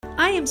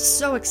am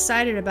so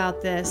excited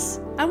about this.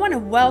 I want to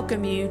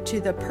welcome you to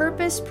the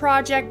Purpose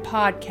Project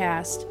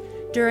podcast.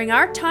 During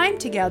our time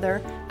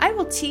together, I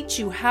will teach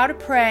you how to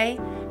pray,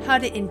 how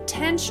to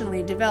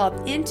intentionally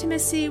develop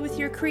intimacy with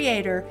your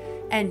Creator,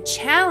 and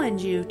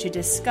challenge you to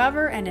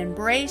discover and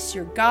embrace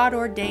your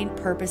God-ordained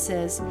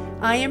purposes.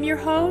 I am your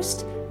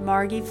host,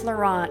 Margie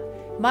Florent.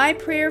 My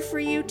prayer for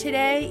you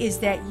today is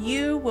that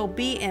you will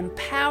be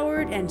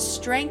empowered and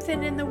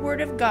strengthened in the Word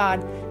of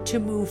God to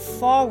move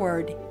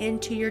forward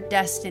into your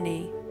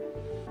destiny.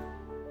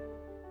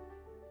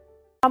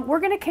 We're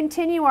going to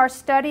continue our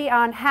study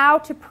on how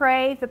to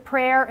pray the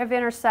prayer of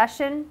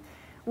intercession.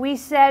 We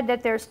said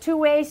that there's two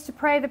ways to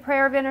pray the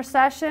prayer of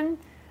intercession: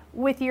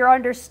 with your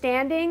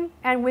understanding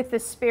and with the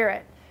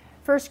Spirit.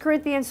 1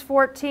 Corinthians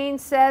 14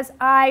 says,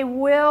 I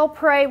will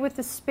pray with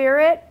the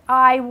Spirit,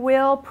 I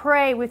will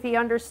pray with the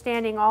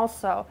understanding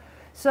also.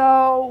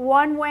 So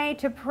one way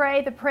to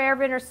pray the prayer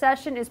of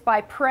intercession is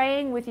by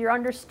praying with your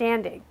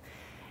understanding.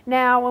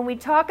 Now, when we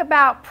talk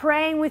about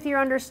praying with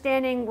your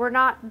understanding, we're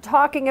not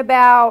talking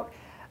about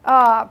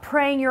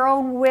praying your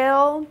own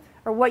will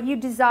or what you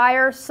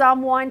desire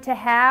someone to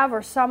have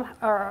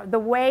or the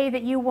way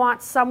that you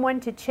want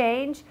someone to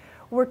change.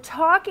 We're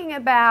talking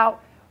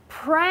about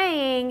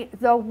praying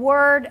the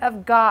Word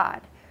of God.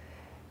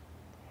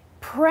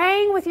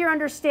 Praying with your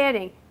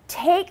understanding.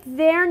 Take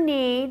their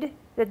need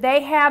that they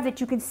have that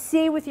you can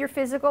see with your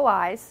physical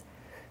eyes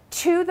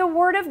to the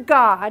Word of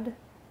God.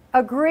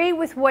 Agree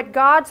with what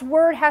God's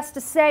Word has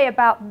to say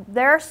about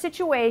their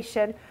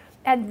situation,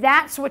 and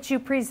that's what you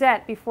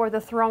present before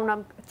the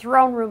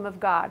throne room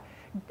of God.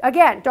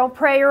 Again, don't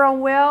pray your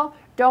own will.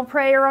 Don't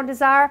pray your own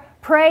desire.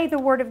 Pray the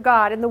Word of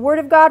God. And the Word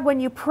of God, when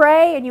you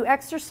pray and you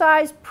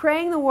exercise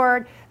praying the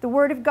Word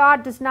of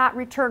God does not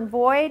return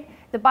void.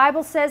 The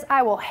Bible says,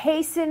 I will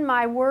hasten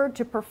my word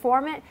to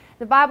perform it.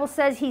 The Bible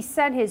says He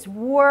sent His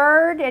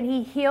Word and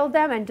He healed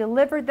them and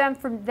delivered them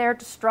from their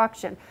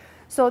destruction.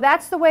 So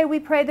that's the way we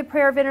pray the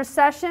prayer of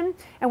intercession.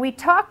 And we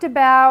talked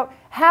about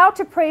how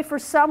to pray for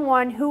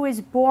someone who is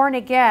born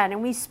again.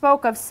 And we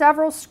spoke of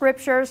several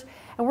scriptures.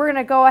 And we're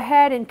going to go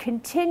ahead and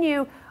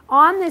continue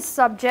on this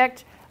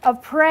subject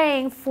of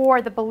praying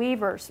for the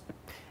believers.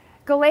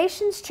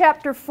 Galatians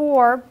chapter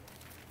 4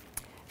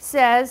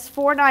 says,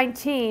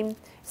 4:19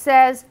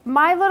 says,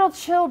 My little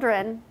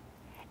children,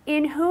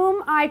 in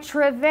whom I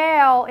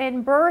travail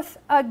in birth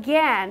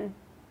again,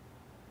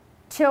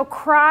 till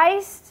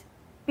Christ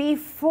be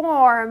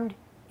formed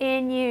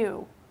in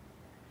you.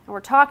 And we're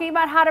talking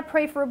about how to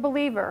pray for a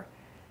believer.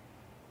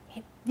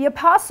 The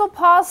Apostle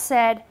Paul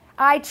said,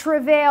 I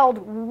travailed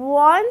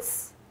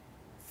once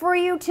for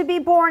you to be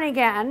born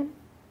again,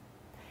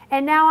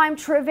 and now I'm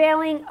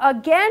travailing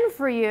again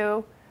for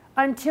you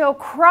until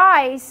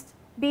Christ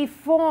be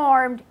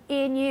formed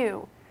in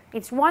you.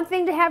 It's one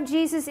thing to have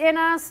Jesus in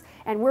us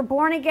and we're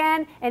born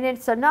again, and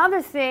it's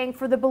another thing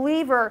for the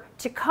believer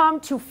to come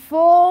to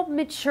full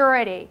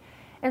maturity.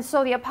 And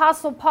so the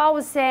Apostle Paul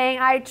was saying,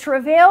 I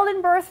travailed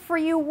in birth for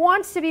you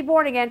once to be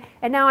born again,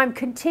 and now I'm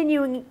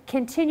continuing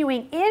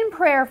in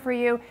prayer for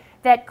you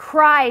that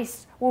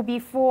Christ will be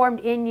formed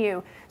in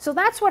you. So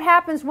that's what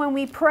happens when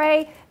we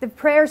pray the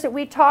prayers that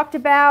we talked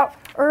about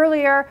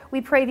earlier.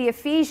 We pray the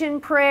Ephesian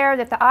prayer,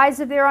 that the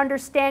eyes of their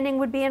understanding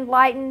would be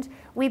enlightened.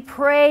 We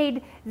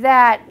prayed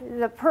that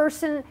the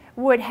person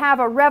would have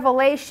a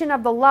revelation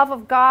of the love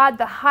of God,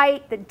 the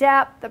height, the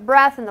depth, the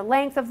breadth, and the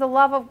length of the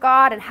love of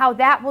God, and how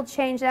that will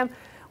change them.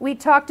 We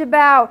talked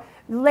about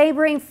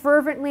laboring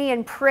fervently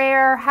in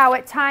prayer, how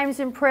at times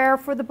in prayer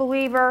for the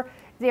believer,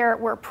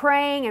 we're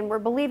praying and we're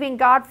believing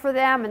God for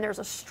them, and there's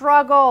a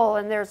struggle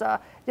and there's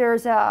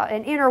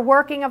an inner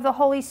working of the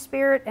Holy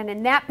Spirit. And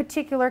in that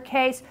particular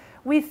case,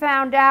 we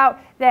found out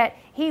that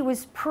he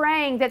was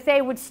praying that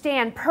they would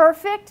stand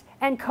perfect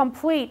and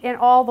complete in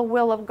all the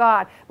will of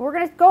God. We're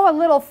going to go a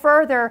little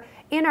further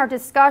in our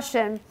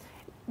discussion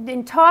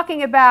in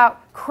talking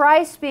about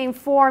Christ being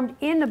formed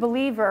in the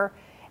believer.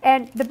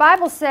 And the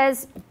Bible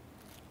says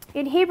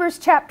in Hebrews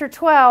chapter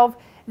 12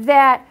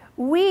 that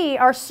we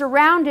are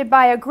surrounded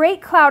by a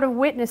great cloud of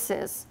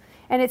witnesses.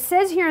 And it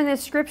says here in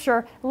this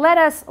scripture, let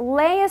us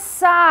lay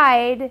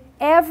aside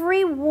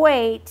every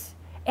weight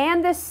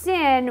and the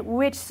sin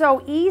which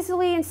so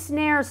easily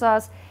ensnares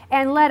us,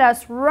 and let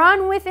us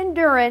run with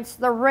endurance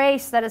the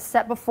race that is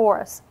set before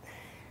us.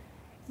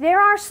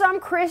 There are some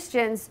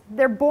Christians,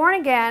 they're born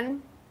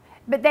again,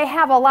 but they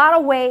have a lot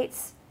of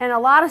weights and a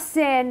lot of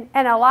sin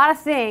and a lot of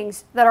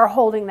things that are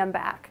holding them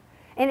back.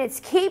 And it's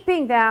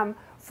keeping them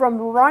from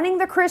running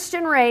the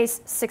Christian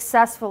race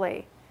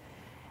successfully.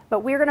 But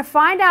we're going to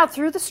find out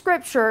through the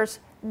scriptures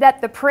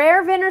that the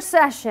prayer of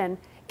intercession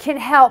can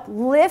help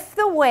lift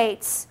the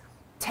weights,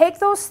 take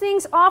those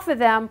things off of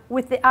them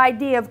with the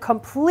idea of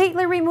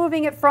completely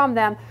removing it from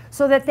them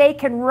so that they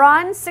can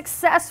run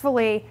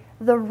successfully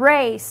the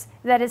race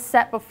that is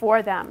set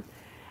before them.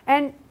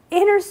 And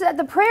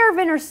the prayer of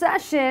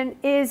intercession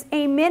is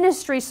a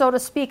ministry, so to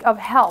speak, of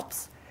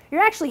helps.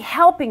 You're actually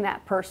helping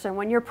that person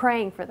when you're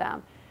praying for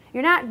them.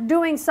 You're not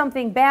doing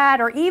something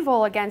bad or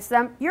evil against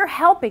them. You're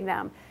helping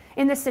them.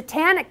 In the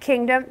satanic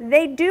kingdom,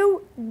 they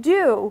do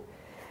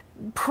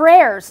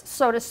prayers,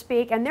 so to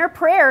speak, and their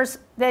prayers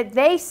that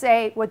they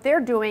say what they're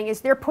doing is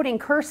they're putting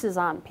curses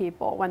on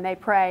people when they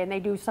pray and they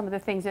do some of the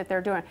things that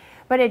they're doing.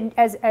 But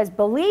as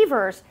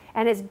believers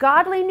and as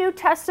godly New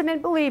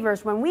Testament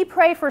believers, when we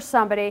pray for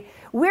somebody,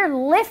 we're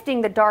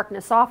lifting the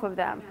darkness off of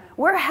them.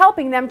 We're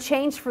helping them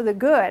change for the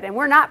good, and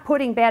we're not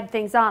putting bad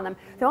things on them.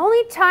 The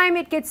only time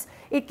it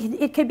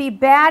could be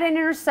bad in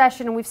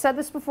intercession, and we've said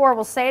this before,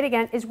 we'll say it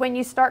again, is when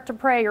you start to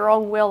pray your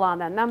own will on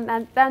them.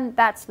 Then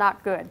that's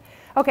not good.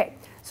 Okay.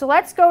 So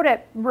let's go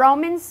to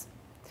Romans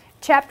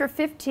chapter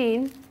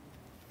 15.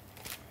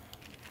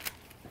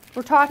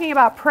 We're talking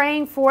about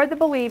praying for the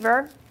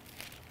believer.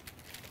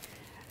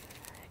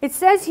 It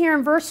says here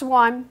in verse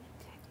 1,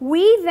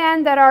 "We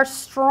then that are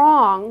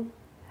strong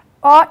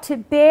ought to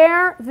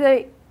bear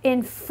the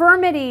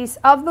infirmities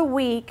of the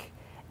weak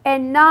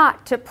and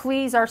not to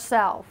please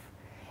ourselves."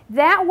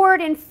 That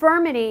word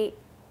infirmity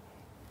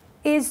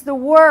is the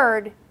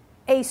word,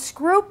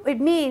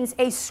 it means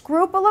a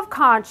scruple of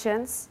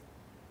conscience,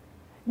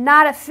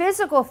 not a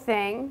physical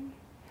thing,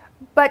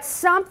 but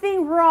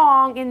something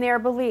wrong in their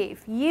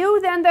belief. "You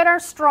then that are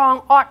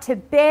strong ought to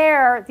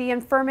bear the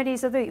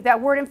infirmities of the weak."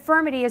 That word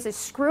infirmity is a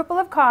scruple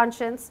of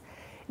conscience,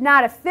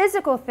 not a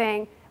physical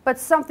thing, but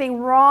something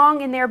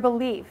wrong in their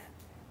belief.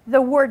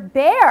 The word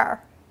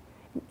bear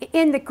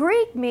in the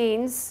Greek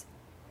means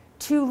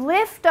to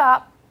lift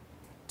up,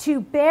 to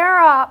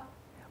bear up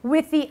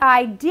with the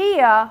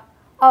idea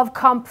of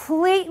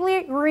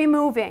completely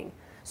removing.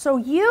 So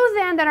you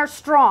then that are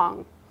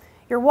strong,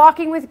 you're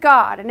walking with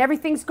God and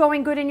everything's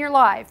going good in your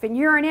life and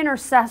you're an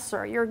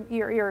intercessor.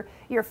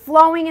 You're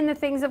flowing in the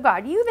things of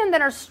God. You then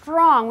that are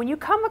strong, when you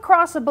come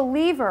across a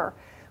believer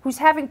who's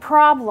having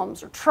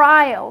problems or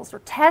trials or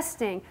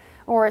testing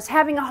or is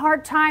having a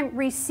hard time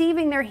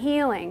receiving their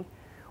healing,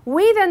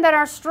 we then that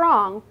are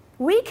strong,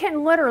 we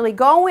can literally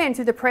go in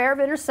through the prayer of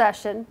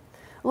intercession,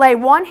 lay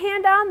one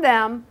hand on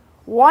them,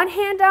 one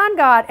hand on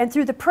God, and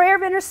through the prayer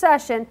of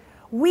intercession,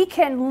 we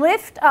can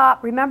lift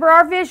up, remember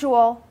our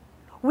visual,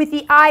 with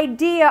the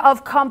idea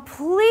of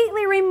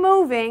completely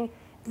removing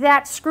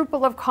that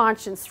scruple of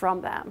conscience from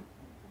them.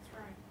 That's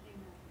right.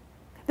 Amen.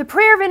 The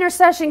prayer of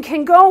intercession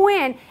can go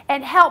in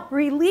and help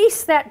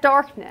release that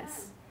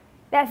darkness,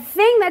 that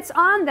thing that's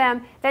on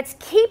them that's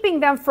keeping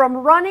them from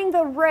running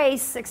the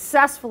race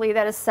successfully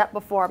that is set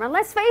before them. And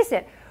let's face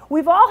it,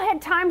 we've all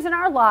had times in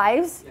our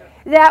lives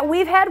that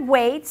we've had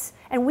weights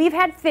and we've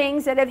had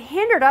things that have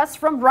hindered us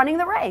from running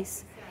the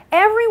race.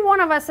 Every one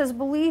of us as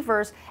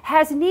believers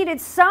has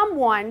needed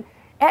someone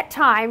at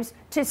times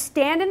to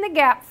stand in the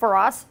gap for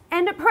us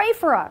and to pray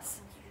for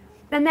us.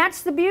 And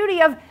that's the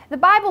beauty of, the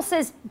Bible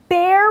says,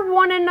 bear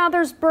one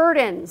another's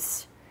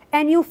burdens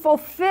and you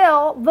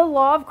fulfill the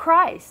law of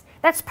Christ.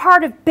 That's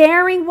part of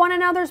bearing one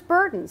another's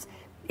burdens.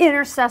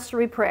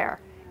 Intercessory prayer.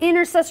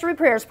 Intercessory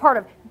prayer is part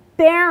of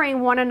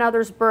bearing one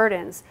another's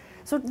burdens.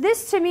 So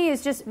this to me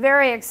is just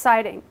very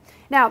exciting.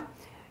 Now,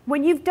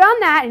 when you've done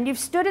that and you've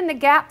stood in the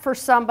gap for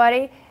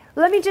somebody,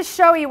 let me just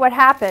show you what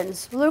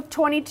happens. Luke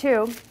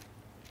 22.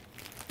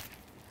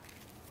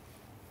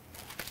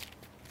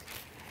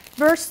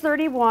 Verse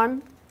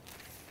 31,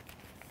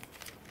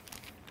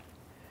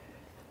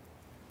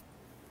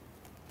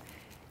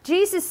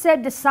 Jesus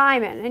said to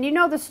Simon, and you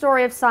know the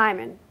story of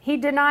Simon. He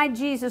denied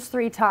Jesus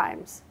 3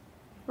 times,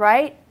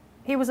 right?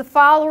 He was a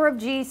follower of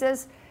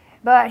Jesus,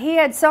 but he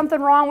had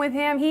something wrong with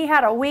him. He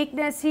had a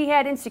weakness. He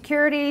had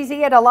insecurities.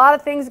 He had a lot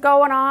of things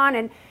going on.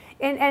 And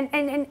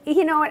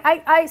you know,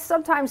 I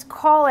sometimes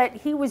call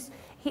it,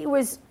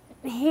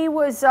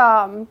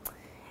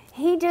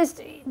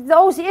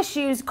 those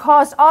issues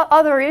caused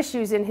other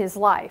issues in his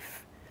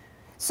life.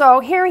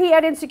 So here he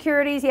had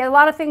insecurities, he had a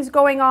lot of things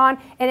going on,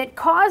 and it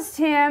caused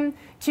him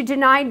to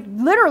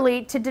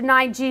literally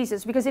deny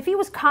Jesus. Because if he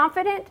was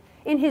confident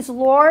in his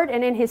Lord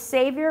and in his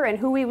Savior and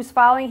who he was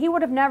following, he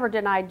would have never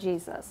denied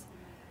Jesus.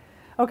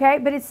 Okay,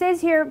 but it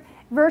says here,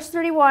 verse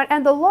 31,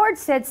 "And the Lord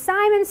said,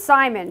 Simon,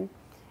 Simon,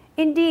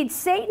 indeed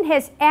Satan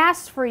has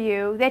asked for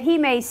you that he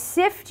may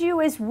sift you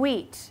as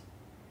wheat."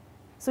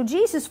 So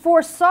Jesus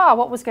foresaw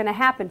what was going to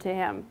happen to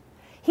him.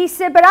 He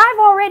said, "But I've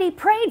already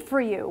prayed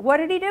for you." What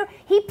did he do?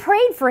 He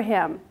prayed for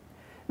him.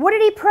 What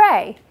did he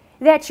pray?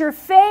 "That your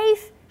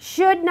faith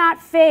should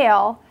not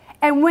fail,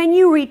 and when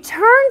you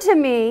return to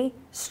me,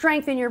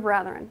 strengthen your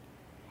brethren."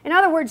 In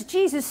other words,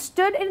 Jesus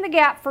stood in the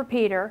gap for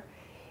Peter.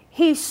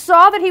 He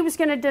saw that he was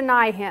going to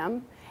deny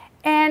him.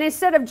 And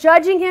instead of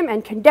judging him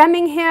and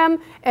condemning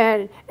him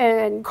and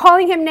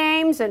calling him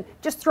names and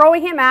just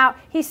throwing him out,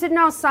 he said,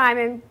 "No,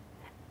 Simon,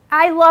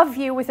 I love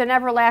you with an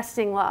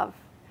everlasting love.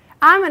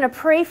 I'm going to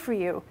pray for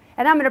you,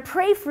 and I'm going to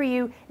pray for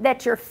you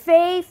that your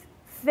faith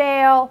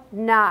fail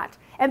not."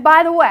 And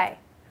by the way,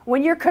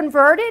 when you're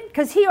converted,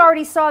 because he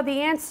already saw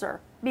the answer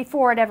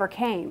before it ever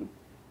came.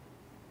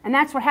 And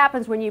that's what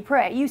happens when you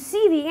pray. You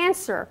see the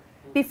answer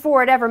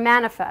before it ever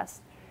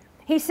manifests.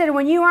 He said,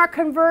 when you are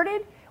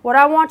converted, what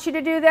I want you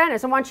to do then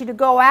is I want you to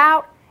go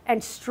out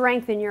and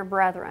strengthen your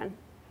brethren.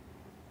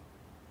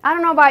 I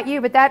don't know about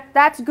you, but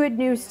that's good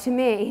news to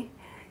me.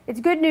 It's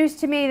good news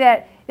to me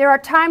that there are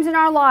times in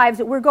our lives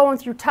that we're going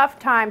through tough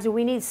times and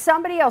we need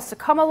somebody else to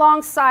come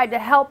alongside to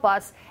help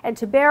us and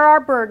to bear our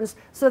burdens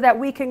so that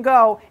we can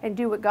go and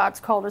do what God's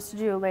called us to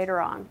do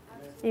later on.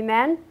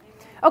 Amen?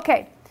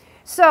 Okay,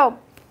 so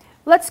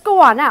let's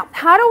go on. Now,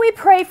 how do we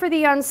pray for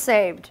the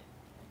unsaved?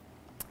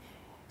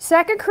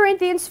 2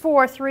 Corinthians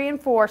 4, 3 and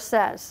 4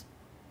 says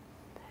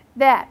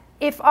that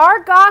if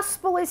our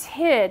gospel is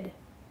hid,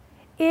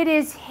 it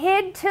is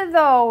hid to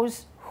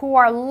those who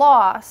are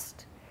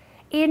lost,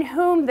 in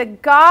whom the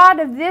God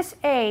of this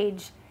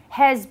age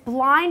has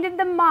blinded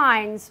the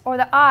minds or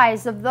the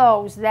eyes of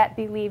those that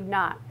believe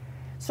not.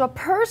 So a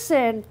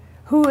person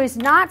who is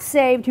not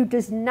saved, who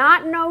does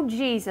not know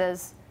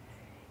Jesus,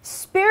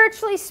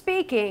 spiritually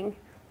speaking,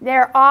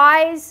 their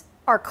eyes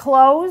are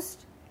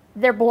closed,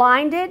 they're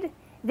blinded,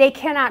 they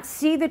cannot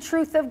see the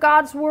truth of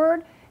God's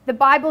word. The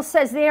Bible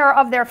says they are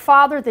of their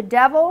father, the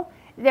devil.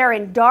 They're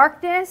in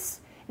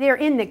darkness. They're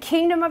in the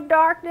kingdom of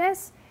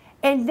darkness.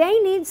 And they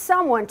need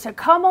someone to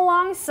come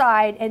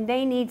alongside, and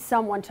they need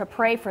someone to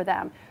pray for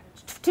them.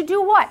 To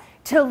do what?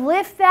 To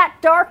lift that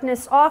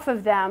darkness off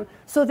of them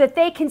so that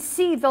they can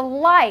see the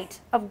light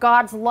of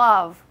God's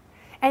love.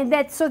 And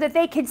that so that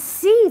they can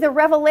see the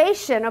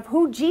revelation of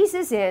who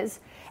Jesus is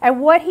and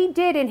what he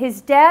did in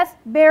his death,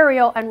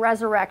 burial, and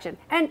resurrection.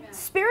 And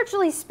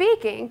spiritually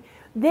speaking,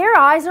 their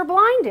eyes are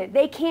blinded.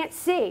 They can't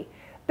see.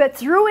 But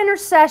through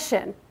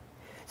intercession,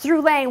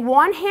 through laying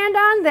one hand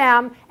on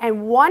them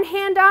and one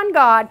hand on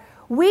God,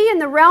 we in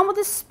the realm of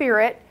the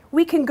Spirit,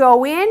 we can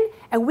go in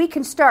and we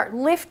can start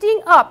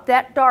lifting up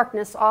that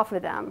darkness off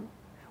of them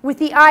with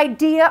the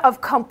idea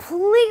of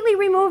completely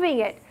removing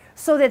it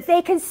so that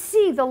they can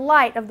see the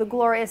light of the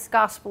glorious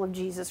gospel of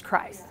Jesus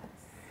Christ.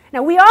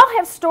 Now, we all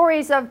have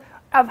stories of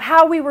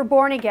how we were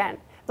born again.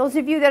 Those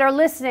of you that are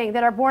listening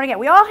that are born again,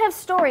 we all have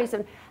stories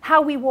of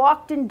how we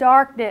walked in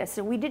darkness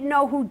and we didn't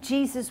know who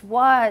Jesus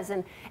was.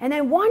 And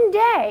then one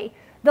day,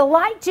 the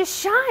light just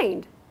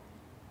shined.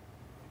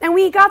 And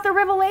we got the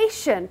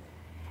revelation.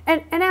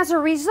 And as a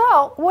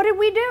result, what did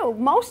we do?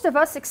 Most of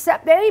us,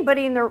 except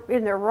anybody in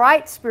their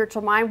right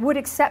spiritual mind, would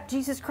accept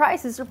Jesus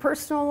Christ as their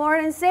personal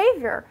Lord and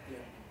Savior.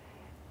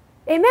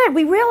 Yeah. Amen.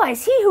 We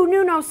realize he who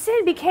knew no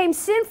sin became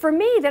sin for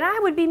me, that I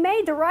would be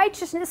made the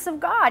righteousness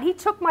of God. He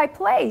took my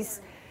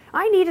place.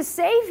 I need a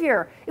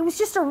Savior. It was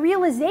just a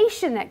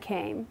realization that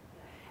came.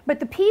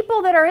 But the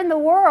people that are in the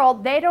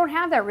world, they don't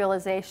have that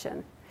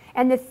realization.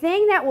 And the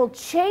thing that will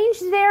change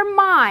their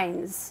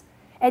minds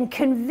and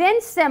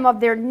convince them of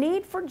their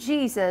need for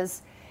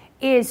Jesus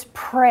is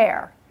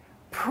prayer.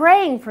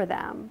 Praying for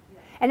them.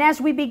 And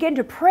as we begin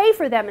to pray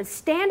for them and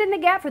stand in the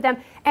gap for them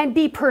and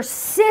be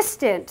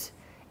persistent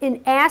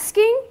in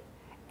asking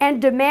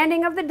and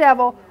demanding of the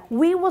devil,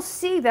 we will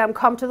see them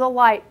come to the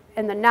light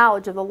and the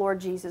knowledge of the Lord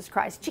Jesus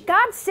Christ.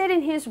 God said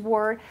in his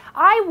word,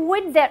 I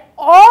would that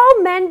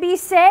all men be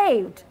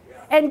saved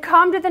and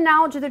come to the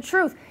knowledge of the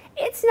truth.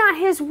 It's not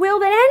his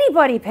will that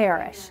anybody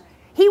perish.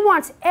 He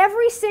wants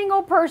every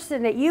single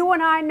person that you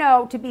and I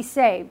know to be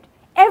saved.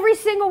 Every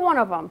single one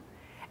of them.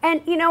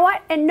 And you know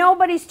what? And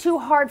nobody's too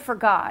hard for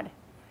God.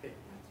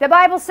 The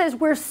Bible says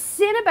where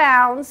sin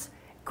abounds,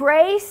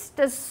 grace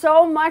does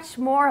so much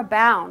more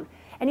abound.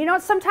 And you know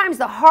what? Sometimes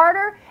the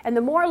harder and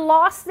the more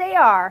lost they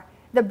are,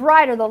 the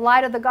brighter the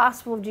light of the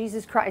gospel of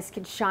Jesus Christ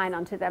can shine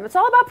unto them. It's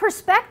all about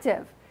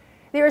perspective.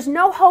 There is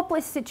no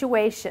hopeless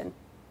situation.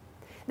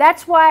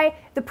 That's why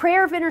the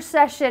prayer of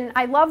intercession,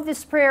 I love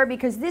this prayer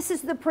because this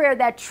is the prayer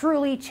that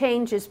truly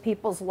changes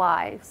people's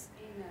lives.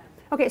 Amen.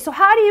 Okay, so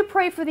how do you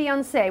pray for the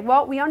unsaved?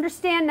 Well, we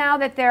understand now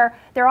that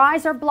their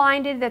eyes are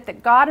blinded, that the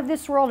God of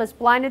this world has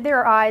blinded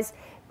their eyes,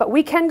 but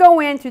we can go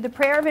in through the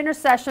prayer of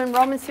intercession,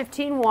 Romans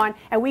 15:1,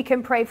 and we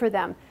can pray for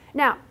them.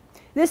 Now,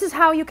 this is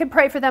how you can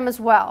pray for them as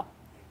well.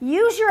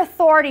 Use your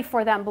authority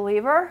for them,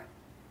 believer.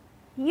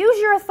 Use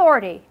your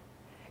authority.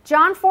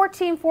 John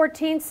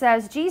 14:14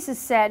 says, Jesus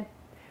said,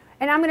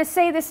 and I'm going to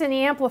say this in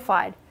the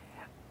Amplified,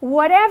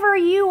 whatever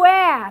you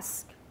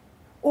ask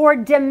or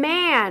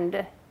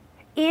demand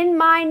in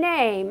my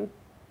name,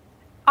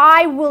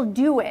 I will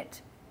do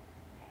it.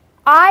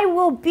 I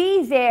will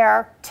be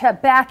there to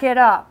back it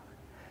up.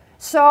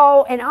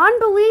 So an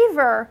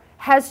unbeliever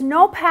has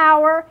no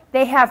power.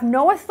 They have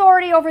no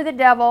authority over the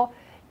devil.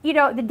 You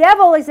know, the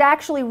devil is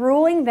actually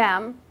ruling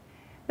them.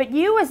 But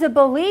you as a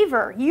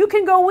believer, you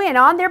can go in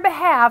on their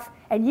behalf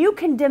and you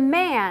can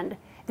demand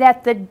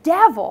that the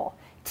devil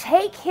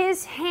take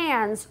his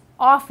hands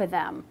off of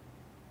them.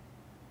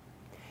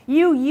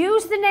 You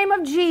use the name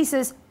of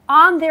Jesus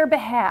on their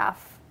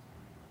behalf.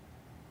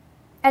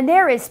 And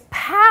there is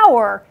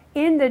power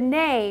in the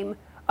name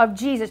of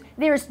Jesus.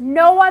 There's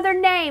no other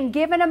name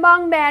given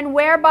among men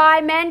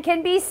whereby men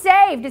can be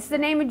saved. It's the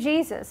name of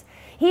Jesus.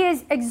 He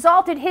has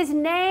exalted his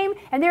name,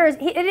 and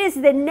it is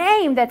the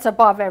name that's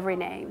above every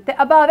name.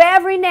 Above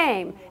every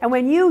name. And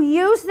when you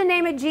use the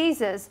name of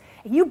Jesus,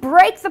 you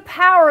break the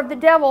power of the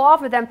devil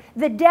off of them,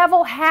 the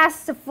devil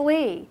has to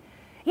flee.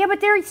 Yeah,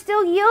 but they're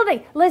still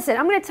yielding. Listen,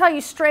 I'm going to tell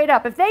you straight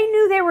up. If they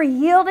knew they were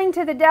yielding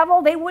to the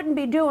devil, they wouldn't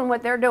be doing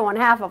what they're doing,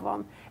 half of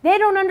them. They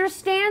don't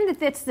understand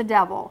that it's the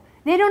devil.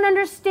 They don't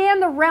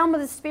understand the realm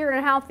of the Spirit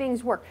and how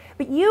things work.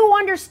 But you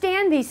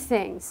understand these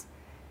things.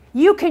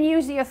 You can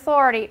use the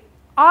authority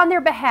on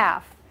their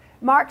behalf.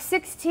 Mark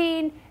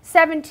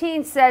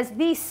 16:17 says,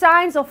 these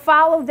signs will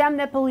follow them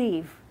that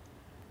believe.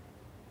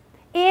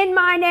 In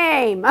my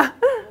name,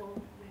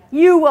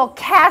 you will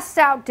cast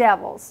out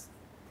devils.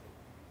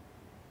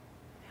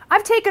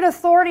 I've taken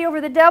authority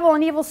over the devil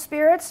and evil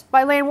spirits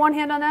by laying one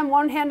hand on them,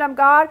 one hand on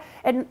God,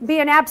 and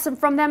being absent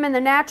from them in the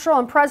natural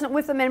and present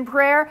with them in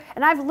prayer.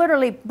 And I've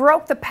literally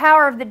broke the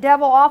power of the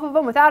devil off of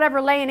them without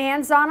ever laying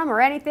hands on them or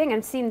anything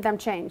and seen them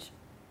change.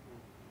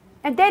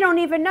 And they don't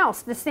even know.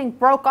 So this thing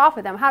broke off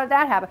of them. How did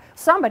that happen?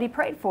 Somebody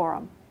prayed for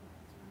them.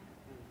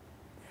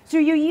 So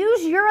you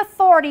use your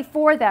authority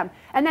for them.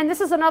 And then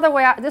this is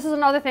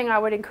another thing I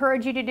would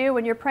encourage you to do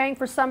when you're praying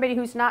for somebody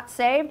who's not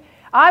saved.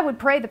 I would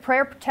pray the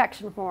prayer of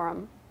protection for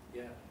them.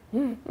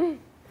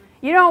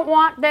 You don't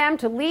want them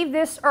to leave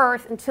this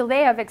earth until they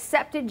have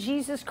accepted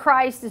Jesus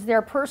Christ as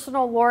their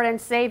personal Lord and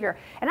Savior.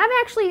 And I've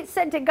actually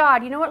said to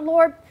God, you know what,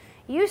 Lord?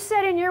 You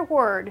said in your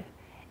word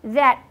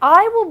that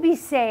I will be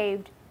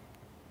saved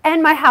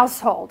and my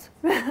household.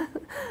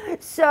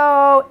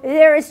 So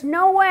there is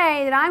no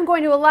way that I'm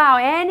going to allow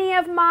any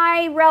of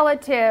my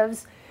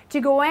relatives to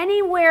go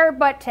anywhere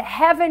but to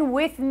heaven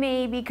with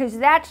me, because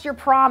that's your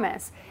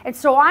promise. And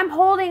so I'm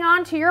holding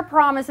on to your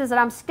promises, and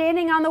I'm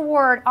standing on the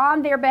word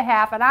on their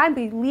behalf, and I'm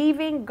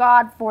believing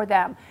God for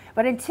them.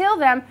 But until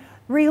then,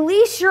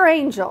 release your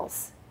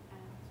angels.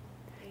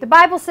 The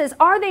Bible says,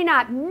 are they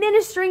not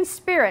ministering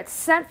spirits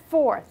sent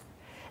forth?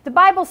 The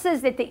Bible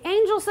says that the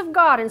angels of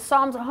God, in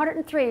Psalms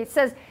 103, it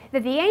says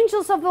that the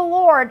angels of the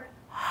Lord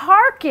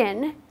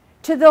hearken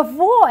to the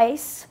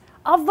voice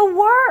of the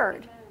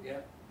word.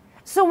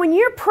 So when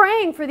you're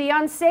praying for the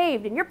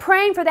unsaved and you're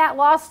praying for that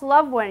lost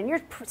loved one and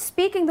you're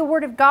speaking the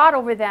word of God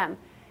over them,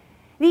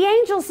 the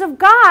angels of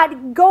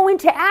God go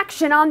into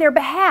action on their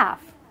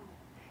behalf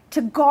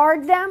to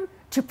guard them,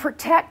 to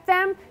protect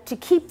them, to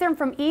keep them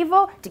from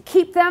evil, to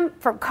keep them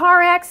from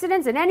car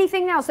accidents and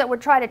anything else that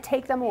would try to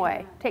take them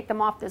away, take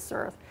them off this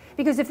earth.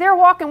 Because if they're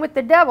walking with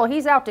the devil,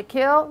 he's out to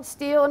kill,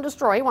 steal, and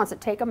destroy. He wants to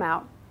take them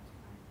out.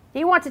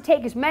 He wants to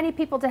take as many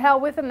people to hell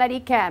with him that he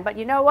can. But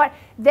you know what?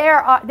 There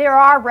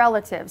are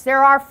relatives.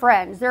 There are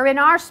friends. They're in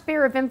our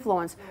sphere of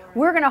influence.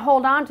 We're going to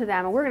hold on to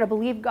them, and we're going to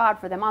believe God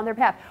for them on their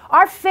behalf.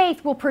 Our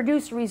faith will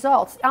produce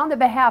results on the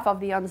behalf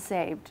of the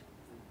unsaved.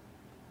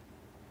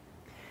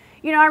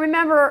 You know, I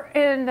remember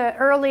in the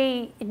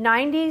early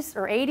 90s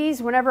or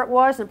 80s, whenever it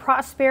was, and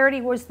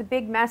prosperity was the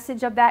big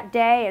message of that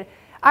day. And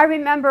I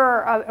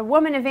remember a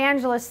woman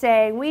evangelist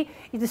saying,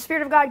 the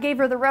Spirit of God gave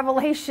her the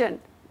revelation.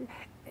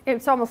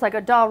 It's almost like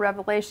a dull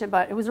revelation,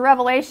 but it was a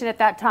revelation at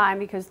that time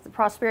because the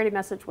prosperity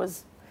message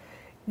was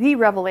the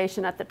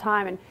revelation at the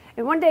time.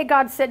 And one day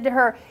God said to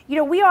her, you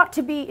know, we ought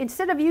to be,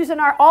 instead of using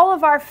all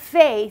of our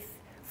faith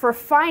for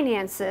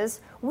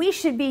finances, we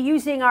should be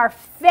using our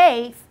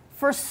faith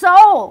for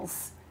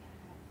souls.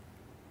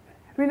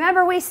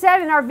 Remember we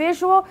said in our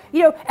visual,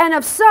 you know, and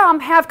of some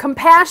have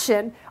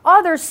compassion,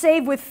 others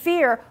save with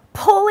fear,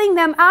 pulling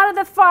them out of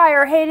the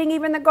fire, hating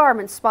even the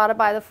garments spotted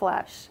by the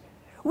flesh.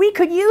 We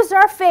could use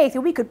our faith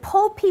and we could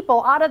pull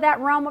people out of that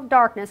realm of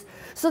darkness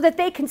so that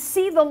they can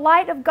see the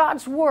light of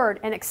God's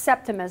word and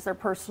accept him as their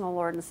personal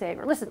Lord and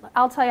Savior. Listen,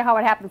 I'll tell you how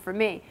it happened for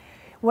me.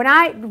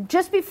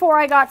 Just before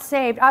I got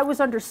saved, I was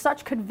under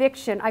such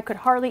conviction I could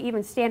hardly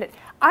even stand it.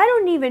 I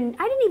didn't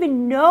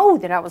even know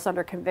that I was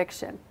under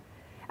conviction.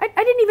 I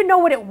didn't even know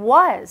what it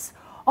was.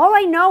 All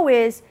I know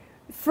is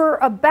for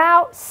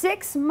about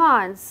 6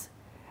 months,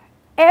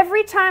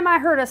 every time I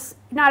heard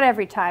not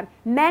every time,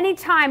 many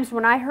times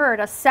when I heard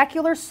a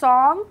secular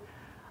song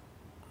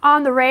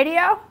on the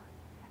radio,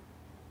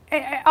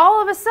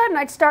 all of a sudden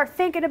I'd start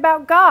thinking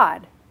about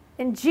God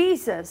and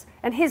Jesus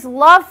and his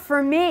love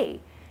for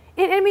me.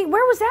 And I mean,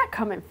 where was that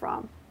coming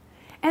from?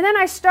 And then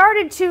I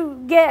started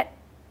to get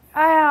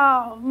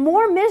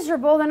more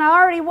miserable than I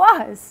already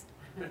was.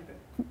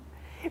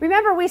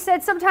 Remember, we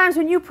said sometimes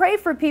when you pray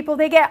for people,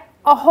 they get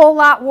a whole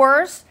lot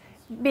worse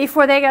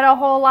before they get a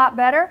whole lot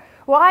better.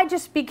 Well, I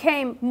just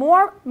became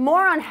more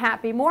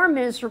unhappy, more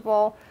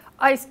miserable.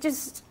 I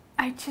just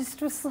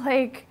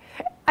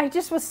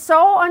was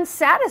so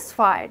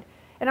unsatisfied.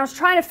 And I was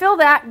trying to fill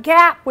that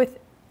gap with,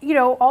 you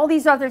know, all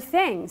these other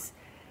things.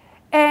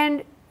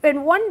 And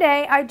one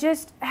day I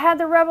just had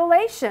the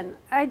revelation.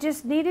 I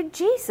just needed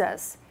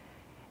Jesus.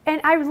 And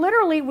I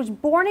literally was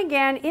born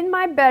again in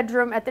my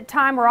bedroom at the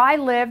time where I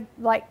lived.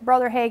 Like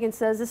Brother Hagin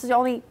says, this is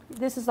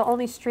the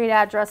only street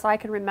address I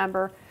can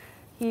remember.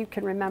 He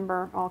can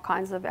remember all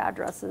kinds of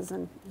addresses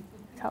and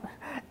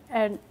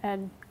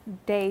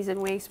days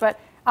and weeks. But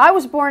I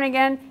was born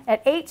again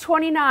at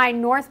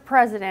 829 North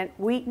President,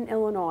 Wheaton,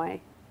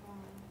 Illinois.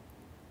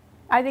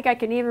 I think I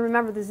can even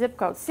remember the zip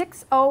code,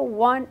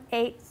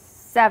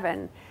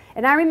 60187.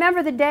 And I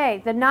remember the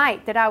day, the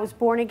night that I was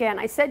born again.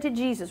 I said to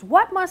Jesus,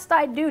 what must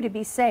I do to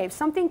be saved?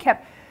 Something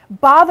kept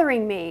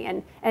bothering me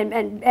and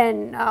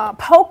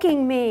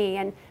poking me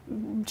and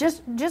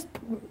just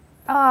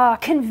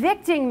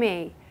convicting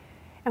me.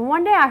 And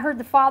one day I heard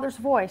the Father's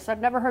voice.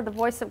 I'd never heard the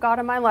voice of God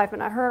in my life,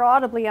 and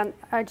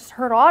I just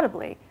heard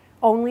audibly,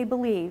 only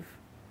believe.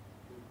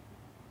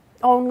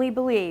 Only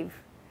believe.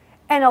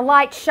 And a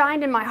light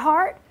shined in my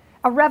heart.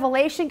 A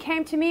revelation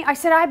came to me. I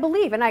said, I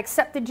believe, and I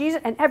accepted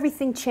Jesus, and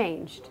everything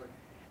changed.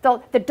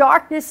 The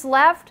darkness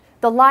left,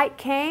 the light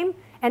came,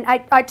 and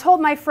I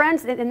told my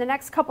friends that in the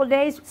next couple of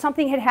days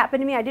something had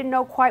happened to me. I didn't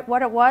know quite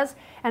what it was,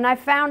 and I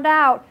found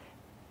out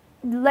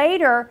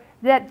later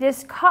that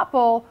this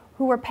couple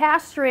who were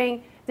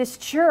pastoring this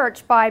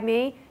church by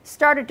me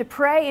started to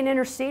pray and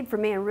intercede for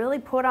me and really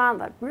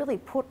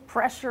put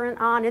pressure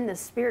on in the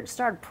Spirit,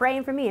 started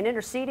praying for me and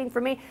interceding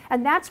for me,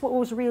 and that's what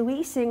was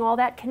releasing all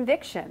that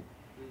conviction.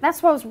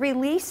 That's what was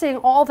releasing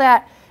all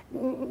that,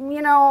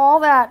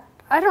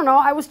 I don't know,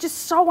 I was just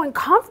so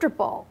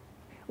uncomfortable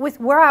with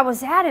where I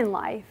was at in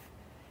life.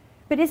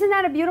 But isn't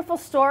that a beautiful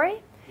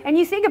story? And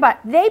you think about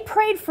it, they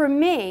prayed for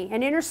me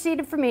and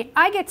interceded for me.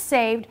 I get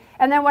saved,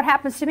 and then what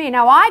happens to me?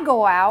 Now I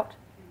go out,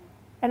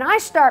 and I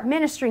start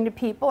ministering to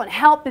people and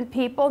helping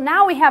people.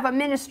 Now we have a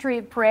ministry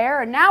of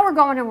prayer, and now we're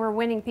going and we're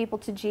winning people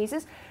to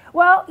Jesus.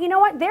 Well, you know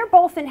what? They're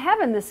both in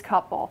heaven, this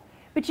couple.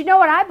 But you know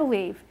what I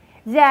believe?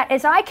 That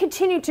as I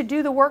continue to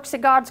do the works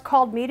that God's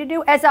called me to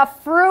do, as a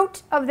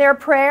fruit of their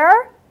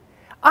prayer,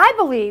 I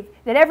believe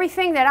that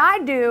everything that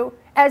I do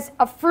as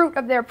a fruit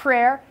of their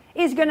prayer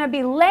is going to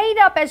be laid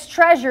up as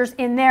treasures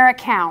in their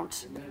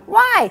account.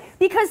 Why?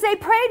 Because they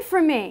prayed for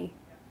me.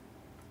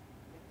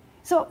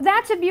 So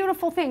that's a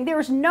beautiful thing. There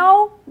is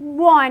no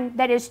one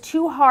that is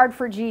too hard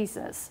for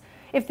Jesus.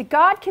 If the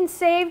God can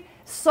save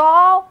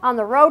Saul on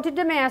the road to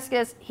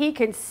Damascus, he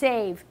can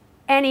save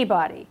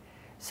anybody.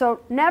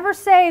 So never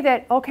say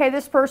that, okay,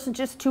 this person's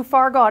just too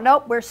far gone.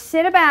 Nope, where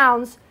sin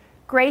abounds,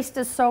 grace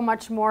does so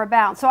much more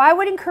abound. So I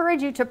would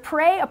encourage you to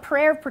pray a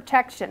prayer of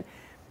protection.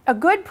 A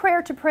good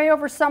prayer to pray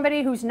over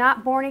somebody who's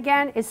not born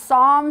again is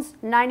Psalms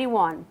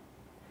 91.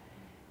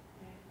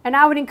 And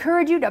I would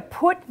encourage you to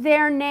put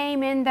their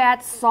name in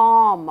that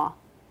psalm.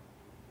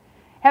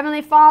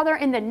 Heavenly Father,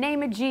 in the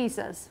name of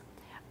Jesus,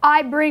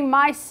 I bring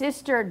my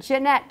sister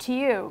Jeanette to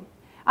you.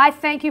 I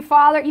thank you,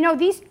 Father.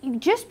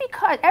 Just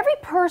because every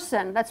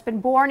person that's been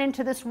born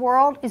into this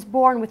world is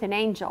born with an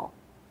angel.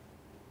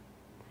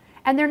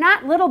 And they're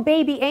not little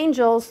baby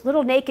angels,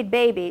 little naked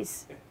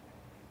babies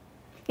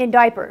in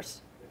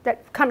diapers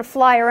that kind of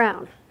fly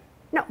around.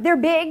 No, they're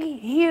big,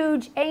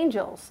 huge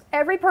angels.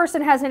 Every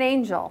person has an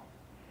angel.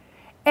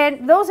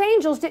 And those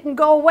angels didn't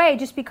go away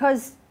just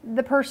because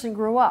the person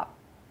grew up.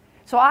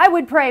 So I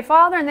would pray,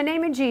 Father, in the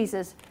name of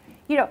Jesus,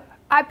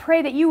 I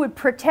pray that you would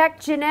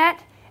protect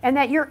Jeanette and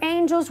that your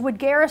angels would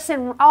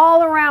garrison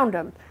all around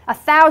them.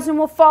 1,000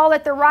 will fall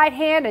at the right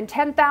hand and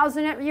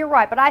 10,000 at your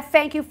right. But I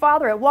thank you,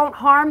 Father, it won't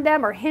harm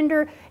them or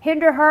hinder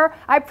her.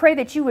 I pray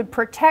that you would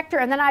protect her.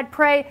 And then I'd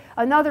pray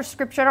another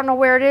scripture, I don't know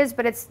where it is,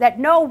 but it's that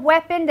no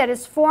weapon that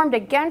is formed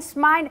against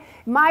my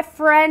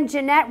friend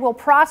Jeanette will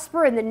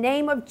prosper in the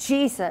name of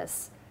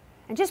Jesus.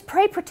 And just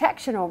pray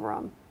protection over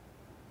them.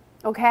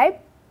 Okay?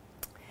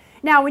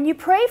 Now, when you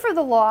pray for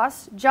the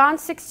lost, John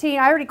 16,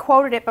 I already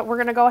quoted it, but we're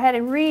going to go ahead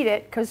and read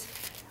it because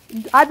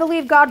I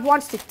believe God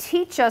wants to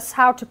teach us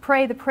how to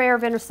pray the prayer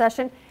of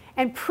intercession,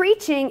 and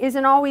preaching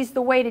isn't always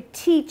the way to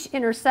teach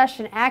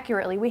intercession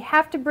accurately. We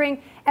have to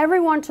bring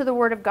everyone to the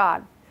Word of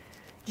God.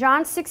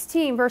 John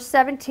 16, verse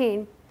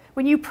 17,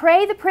 when you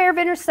pray the prayer of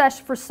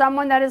intercession for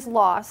someone that is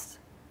lost,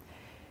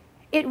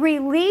 it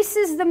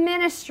releases the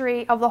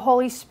ministry of the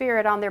Holy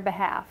Spirit on their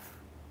behalf.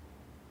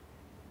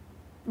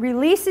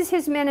 Releases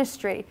his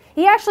ministry.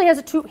 He actually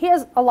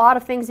has a lot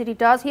of things that he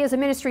does. He has a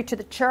ministry to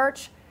the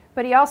church,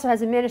 but he also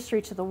has a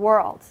ministry to the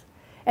world.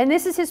 And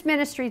this is his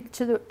ministry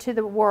to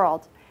the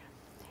world.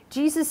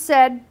 Jesus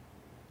said,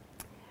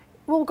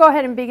 we'll go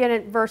ahead and begin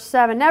at verse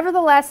 7.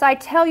 Nevertheless, I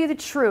tell you the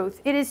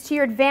truth. It is to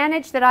your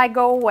advantage that I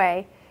go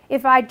away.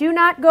 If I do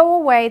not go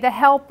away, the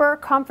helper,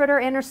 comforter,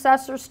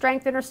 intercessor,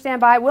 strengthener,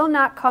 standby will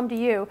not come to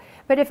you.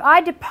 But if I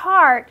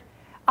depart,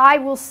 I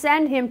will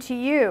send him to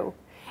you.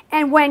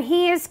 And when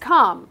he is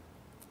come,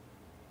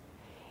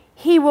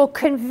 he will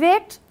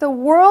convict the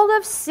world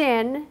of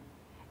sin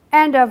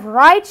and of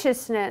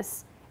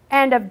righteousness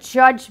and of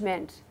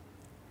judgment.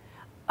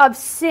 Of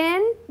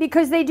sin,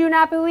 because they do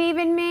not believe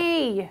in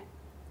me.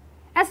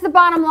 That's the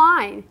bottom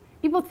line.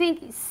 People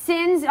think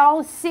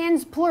all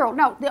sins plural.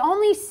 No, the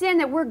only sin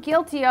that we're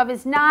guilty of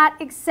is not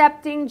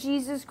accepting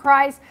Jesus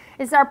Christ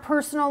as our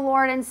personal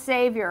Lord and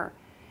Savior.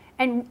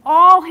 And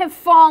all have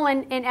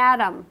fallen in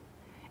Adam.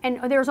 And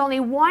there's only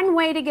one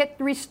way to get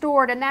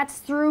restored, and that's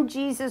through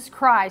Jesus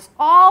Christ.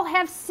 All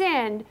have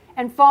sinned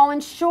and fallen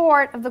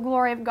short of the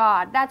glory of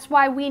God. That's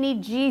why we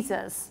need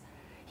Jesus.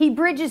 He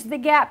bridges the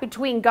gap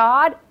between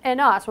God and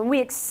us. When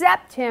we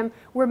accept him,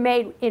 we're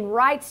made in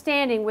right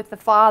standing with the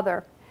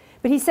Father.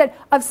 But he said,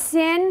 of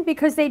sin,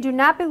 because they do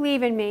not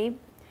believe in me.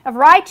 Of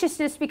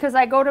righteousness, because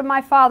I go to my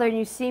Father and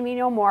you see me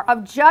no more.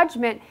 Of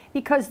judgment,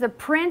 because the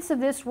prince of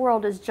this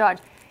world is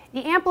judged.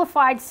 The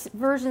Amplified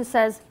Version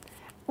says,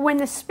 when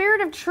the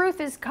Spirit of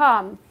truth is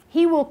come,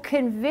 he will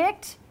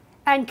convict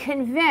and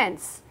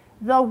convince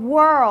the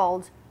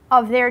world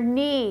of their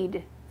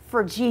need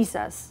for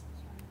Jesus.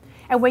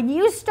 And when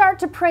you start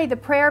to pray the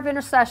prayer of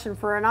intercession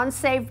for an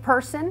unsaved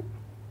person,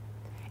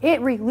 it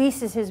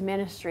releases his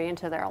ministry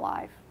into their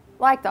life.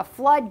 Like the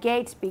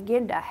floodgates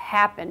begin to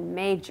happen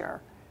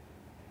major.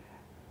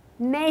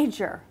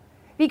 Major.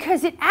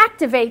 Because it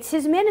activates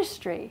his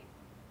ministry.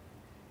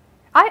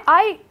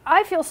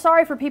 I feel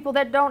sorry for people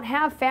that don't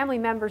have family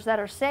members that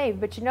are saved.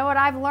 But you know what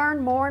I've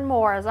learned more and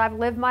more as I've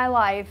lived my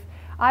life?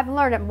 I've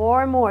learned it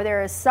more and more.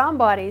 There is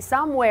somebody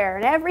somewhere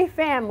in every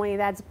family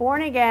that's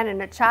born again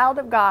and a child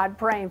of God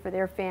praying for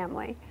their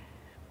family.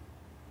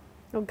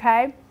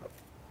 Okay?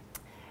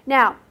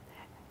 Now,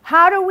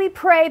 how do we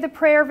pray the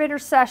prayer of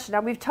intercession?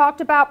 Now, we've talked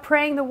about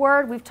praying the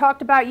word. We've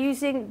talked about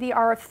using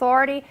our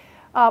authority.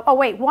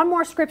 One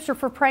more scripture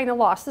for praying the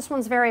lost. This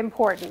one's very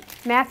important.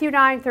 Matthew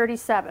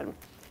 9:37.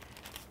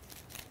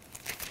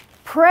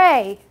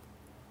 Pray.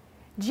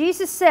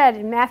 Jesus said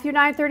in Matthew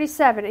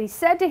 9:37, he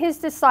said to his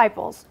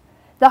disciples,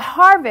 the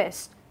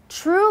harvest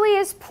truly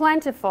is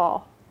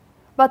plentiful,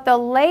 but the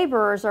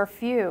laborers are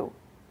few.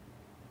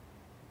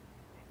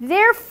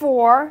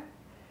 Therefore,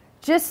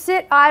 just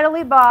sit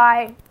idly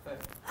by.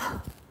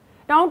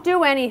 Don't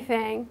do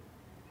anything.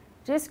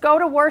 Just go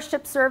to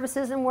worship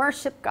services and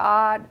worship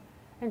God,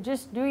 and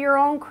just do your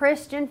own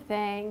Christian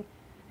thing,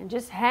 and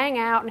just hang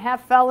out and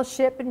have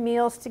fellowship and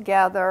meals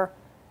together.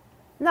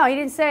 No, he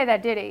didn't say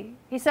that, did he?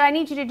 He said, I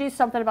need you to do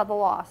something about the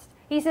lost.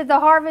 He said, the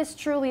harvest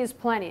truly is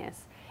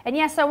plenteous. And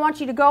yes, I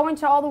want you to go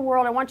into all the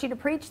world. I want you to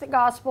preach the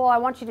gospel. I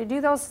want you to do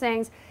those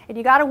things. And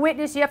you got to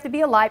witness. You have to be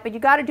a light. But you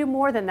got to do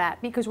more than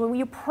that. Because when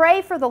you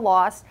pray for the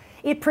lost,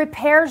 it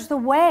prepares the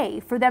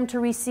way for them to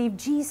receive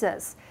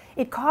Jesus.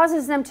 It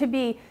causes them to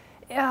be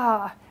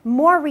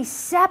more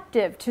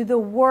receptive to the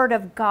Word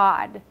of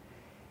God.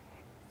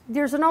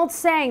 There's an old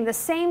saying, the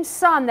same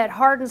sun that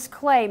hardens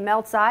clay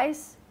melts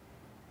ice.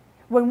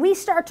 When we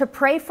start to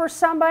pray for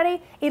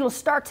somebody, it'll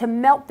start to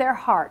melt their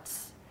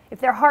hearts. If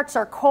their hearts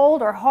are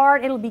cold or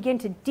hard, it'll begin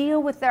to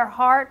deal with their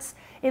hearts.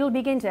 It'll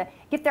begin to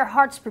get their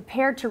hearts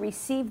prepared to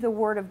receive the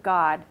Word of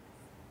God.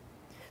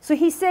 So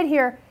he said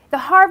here, the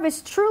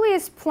harvest truly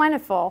is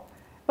plentiful,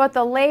 but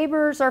the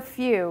laborers are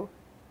few.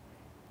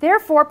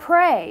 Therefore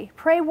pray.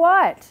 Pray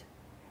what?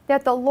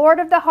 That the Lord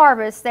of the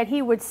harvest, that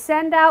he would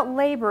send out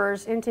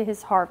laborers into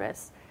his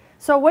harvest.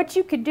 So what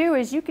you could do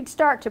is you could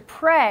start to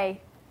pray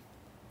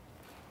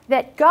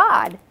that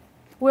God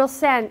will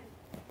send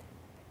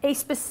a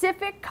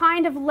specific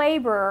kind of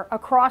laborer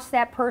across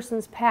that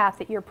person's path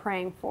that you're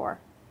praying for.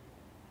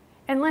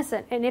 And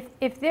listen, and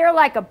if they're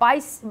like a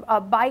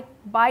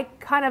bike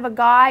kind of a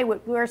guy who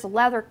wears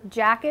leather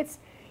jackets,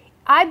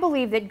 I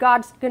believe that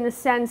God's going to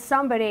send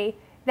somebody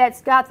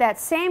that's got that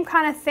same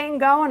kind of thing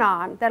going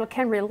on that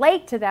can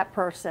relate to that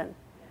person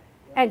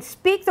and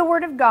speak the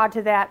word of God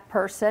to that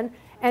person,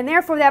 and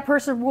therefore that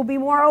person will be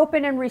more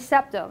open and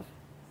receptive.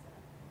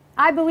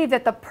 I believe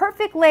that the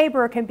perfect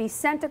laborer can be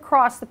sent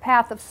across the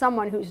path of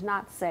someone who's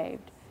not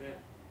saved.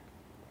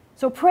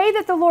 So pray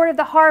that the Lord of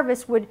the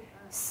harvest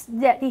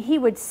that he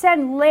would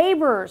send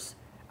laborers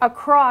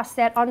across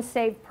that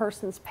unsaved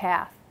person's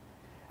path.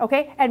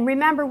 Okay? And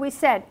remember, we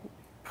said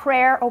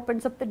prayer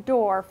opens up the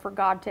door for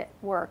God to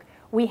work.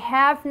 We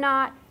have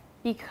not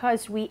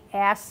because we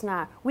ask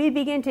not. We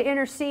begin to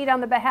intercede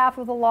on the behalf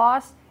of the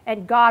lost,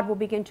 and God will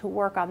begin to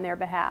work on their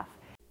behalf.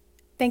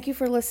 Thank you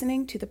for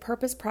listening to the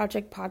Purpose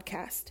Project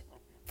podcast.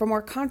 For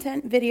more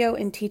content, video,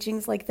 and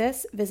teachings like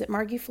this, visit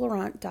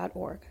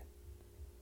margieflorent.org.